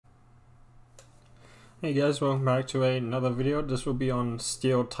Hey guys, welcome back to another video. This will be on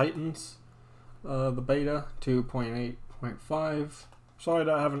Steel Titans, the beta 2.8.5. Sorry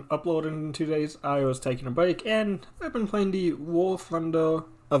that I haven't uploaded in 2 days. I was taking a break and I've been playing the War Thunder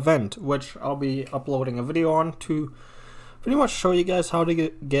event, which I'll be uploading a video on to pretty much show you guys how to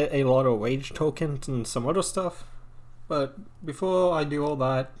get a lot of wage tokens and some other stuff. But before I do all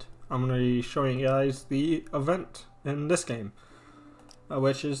that, I'm going to be showing you guys the event in this game.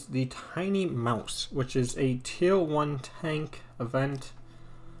 Which is the Tiny Mouse, which is a tier 1 tank event,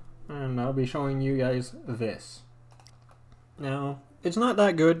 and I'll be showing you guys this. Now, it's not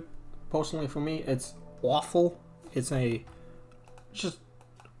that good, personally for me. It's awful. It's a just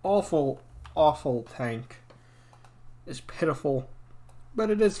awful tank. It's pitiful, but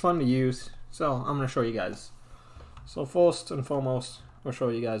it is fun to use, so I'm going to show you guys. So first and foremost, I'll show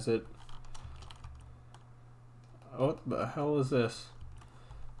you guys it. What the hell is this?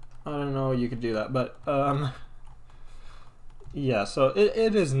 I don't know you could do that, but yeah, so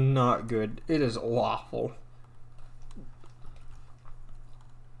it is not good. It is awful.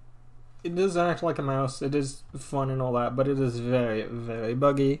 It does act like a mouse. It is fun and all that, but it is very, very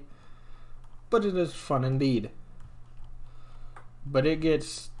buggy. But it is fun indeed. But it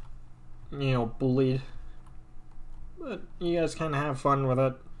gets, bullied. But you guys can have fun with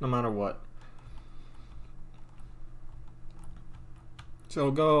it no matter what. So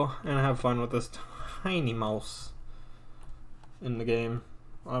go and have fun with this tiny mouse in the game.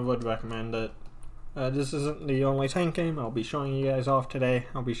 I would recommend it. This isn't the only tank game I'll be showing you guys off today.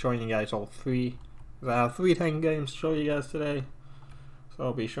 I'll be showing you guys all three. I have 3 tank games to show you guys today, so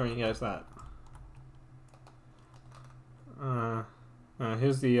I'll be showing you guys that.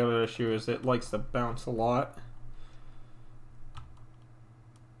 Here's the other issue: is it likes to bounce a lot.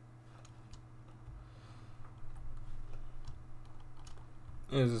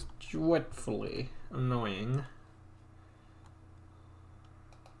 Is dreadfully annoying.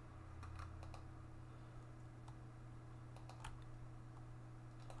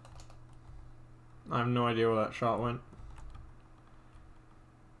 I have no idea where that shot went.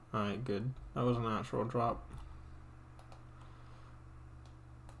 Alright, good. That was an actual drop.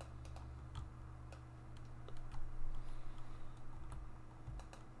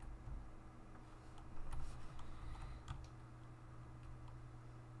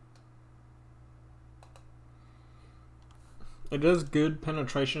 It does good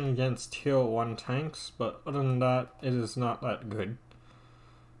penetration against tier 1 tanks, but other than that, it is not that good.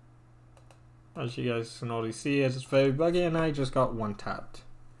 As you guys can already see, it's very buggy, and I just got 1 tapped.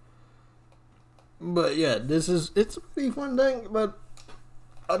 But yeah, it's a pretty fun tank, but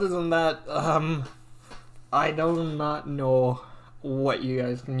other than that, I do not know what you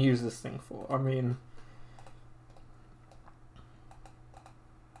guys can use this thing for. I mean,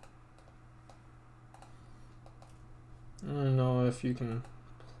 I don't know if you can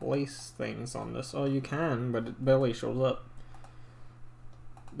place things on this. Oh, you can, but it barely shows up.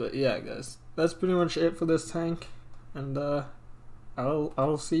 But yeah, guys, that's pretty much it for this tank, and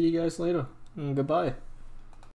I'll see you guys later. And goodbye.